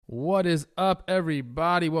What is up,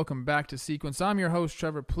 everybody? Welcome back to Sequence. I'm your host,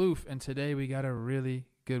 Trevor Plouffe, and today we got a really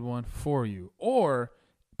good one for you, or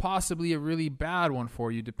possibly a really bad one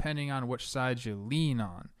for you, depending on which side you lean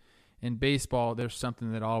on. In baseball, there's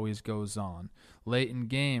something that always goes on. Late in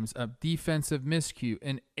games, a defensive miscue,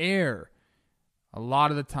 an error, a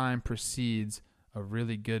lot of the time precedes a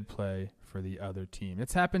really good play for the other team.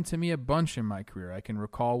 It's happened to me a bunch in my career. I can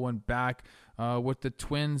recall one back with the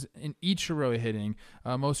Twins in Ichiro hitting.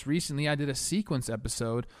 Most recently, I did a sequence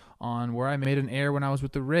episode on where I made an error when I was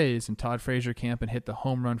with the Rays, and Todd Frazier camped and hit the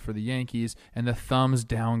home run for the Yankees, and the thumbs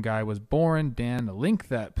down guy was born. Dan, link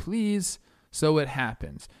that, please. So it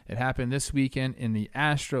happens. It happened this weekend in the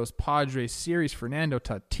Astros-Padres series. Fernando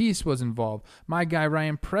Tatis was involved. My guy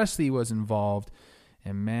Ryan Pressly was involved.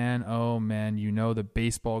 And man, oh man, you know the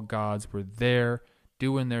baseball gods were there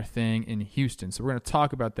doing their thing in Houston. So we're going to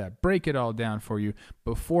talk about that, break it all down for you.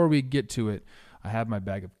 Before we get to it, I have my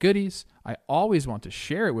bag of goodies. I always want to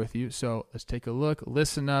share it with you. So let's take a look,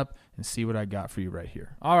 listen up, and see what I got for you right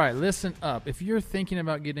here. All right, listen up. If you're thinking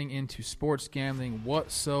about getting into sports gambling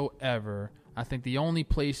whatsoever, I think the only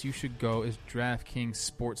place you should go is DraftKings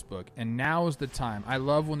Sportsbook. And now is the time. I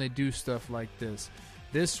love when they do stuff like this.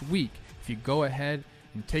 This week, if you go ahead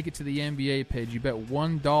and take it to the NBA page, you bet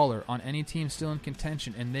 $1 on any team still in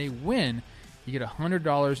contention, and they win, you get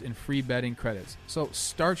 $100 in free betting credits. So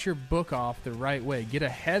start your book off the right way. Get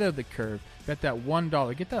ahead of the curve. Bet that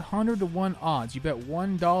 $1. Get that 100-to-1 odds. You bet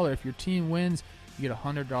 $1. If your team wins, you get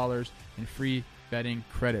 $100 in free betting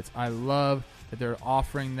credits. I love that they're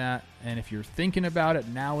offering that, and if you're thinking about it,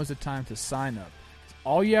 now is the time to sign up.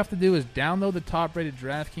 All you have to do is download the top-rated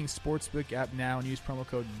DraftKings Sportsbook app now and use promo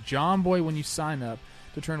code JOHNBOY when you sign up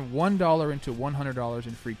to turn $1 into $100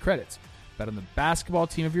 in free credits. Bet on the basketball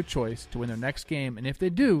team of your choice to win their next game, and if they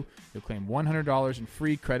do, you'll claim $100 in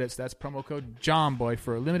free credits. That's promo code JOHNBOY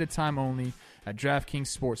for a limited time only at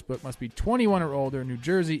DraftKings Sportsbook. Must be 21 or older, New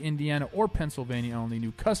Jersey, Indiana, or Pennsylvania only,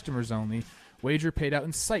 new customers only. Wager paid out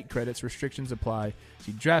in site credits. Restrictions apply.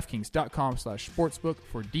 See DraftKings.com/sportsbook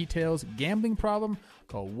for details. Gambling problem?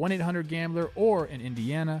 Call 1-800-GAMBLER or in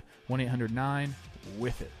Indiana,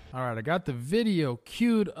 1-800-9-WITH-IT. All right, I got the video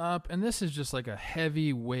queued up, and this is just like a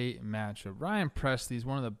heavyweight matchup. Ryan Pressly is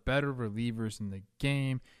one of the better relievers in the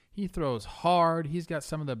game. He throws hard. He's got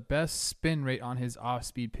some of the best spin rate on his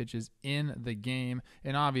off-speed pitches in the game.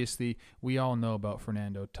 And obviously, we all know about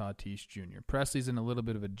Fernando Tatis Jr. Pressly's in a little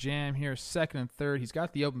bit of a jam here, second and third. He's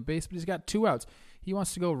got the open base, but he's got 2 outs. He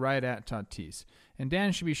wants to go right at Tatis. And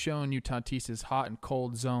Dan should be showing you Tatis's hot and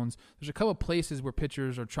cold zones. There's a couple places where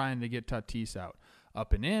pitchers are trying to get Tatis out.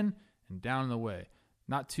 Up and in and down and away.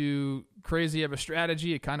 Not too crazy of a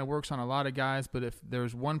strategy. It kind of works on a lot of guys, but if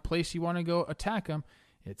there's one place you want to go attack him,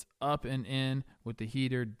 it's up and in with the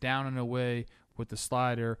heater, down and away with the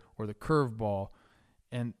slider or the curveball.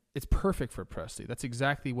 And it's perfect for Pressly. That's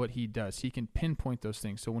exactly what he does. He can pinpoint those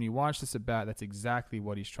things. So when you watch this at bat, that's exactly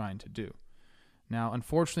what he's trying to do. Now,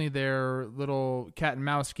 unfortunately, their little cat and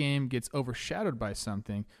mouse game gets overshadowed by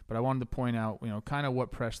something, but I wanted to point out, kind of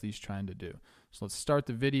what Pressly's trying to do. So let's start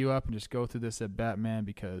the video up and just go through this at bat, man,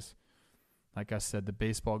 because, like I said, the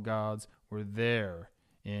baseball gods were there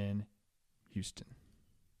in Houston.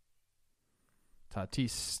 Tatis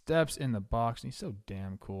steps in the box, and he's so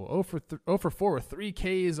damn cool. 0 for 4 with 3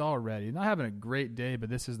 Ks already. Not having a great day, but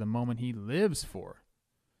this is the moment he lives for.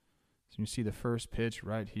 So you see the first pitch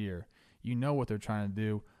right here. You know what they're trying to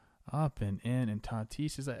do. Up and in, and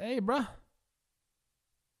Tatis is like, hey, bruh. A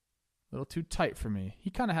little too tight for me.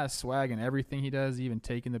 He kind of has swag in everything he does, even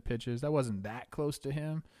taking the pitches. That wasn't that close to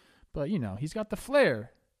him. But, he's got the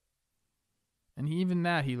flair. And even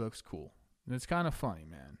that, he looks cool. And it's kind of funny,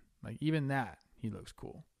 man. Like, even that, he looks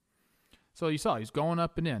cool. So you saw, he's going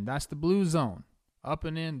up and in. That's the blue zone. Up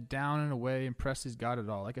and in, down and away, and Pressly's got it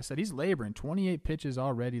all. Like I said, he's laboring. 28 pitches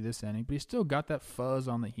already this inning, but he's still got that fuzz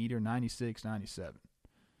on the heater, 96, 97.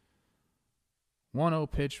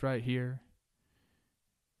 1-0 pitch right here.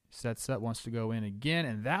 Sets up, wants to go in again,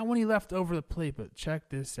 and that one he left over the plate, but check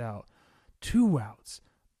this out. 2 outs,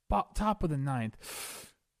 top of the 9th.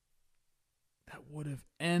 That would have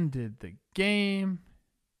ended the game.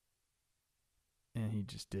 And he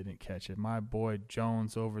just didn't catch it. My boy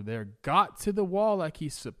Jones over there got to the wall like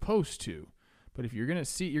he's supposed to. But if you're gonna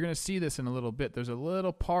see this in a little bit. There's a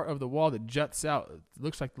little part of the wall that juts out. It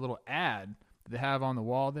looks like the little ad that they have on the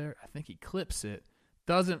wall there. I think he clips it.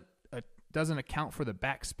 Doesn't account for the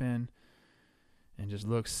backspin, and just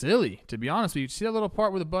looks silly. To be honest with you, see that little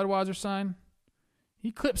part with the Budweiser sign?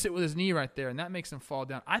 He clips it with his knee right there, and that makes him fall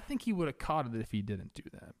down. I think he would have caught it if he didn't do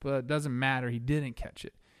that. But it doesn't matter. He didn't catch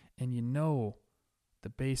it. And the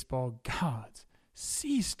baseball gods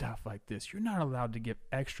see stuff like this. You're not allowed to give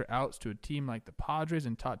extra outs to a team like the Padres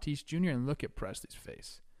and Tatis Jr. And look at Presley's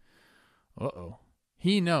face. Uh-oh.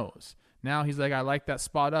 He knows. Now he's like, I like that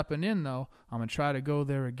spot up and in, though. I'm going to try to go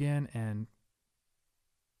there again. And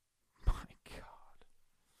my God.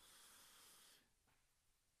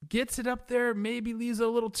 Gets it up there, maybe leaves it a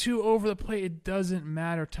little too over the plate. It doesn't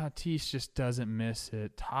matter. Tatis just doesn't miss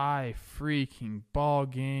it. Tie freaking ball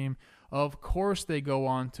game. Of course they go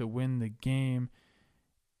on to win the game.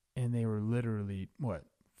 And they were literally,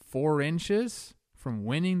 4 inches from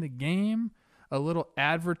winning the game? A little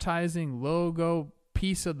advertising logo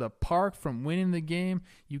piece of the park from winning the game.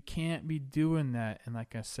 You can't be doing that. And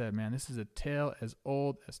like I said, man, this is a tale as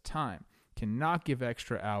old as time. Cannot give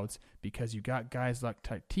extra outs because you got guys like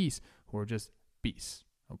Tatis who are just beasts,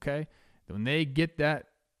 okay? When they get that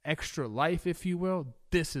extra life, if you will,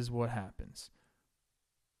 this is what happens.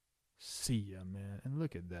 See ya, man. And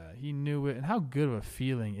look at that. He knew it. And how good of a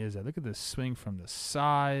feeling is that? Look at this swing from the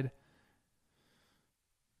side.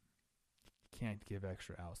 Can't give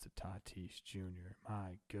extra outs to Tatis Jr.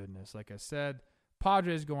 My goodness. Like I said,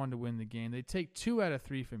 Padres go on to win the game. They take 2 out of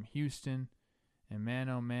 3 from Houston. And man,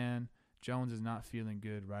 oh man, Jones is not feeling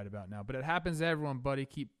good right about now. But it happens to everyone, buddy.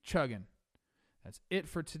 Keep chugging. That's it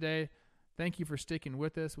for today. Thank you for sticking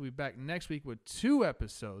with us. We'll be back next week with 2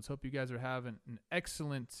 episodes. Hope you guys are having an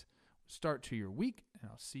excellent start to your week.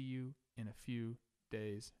 And I'll see you in a few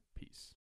days. Peace.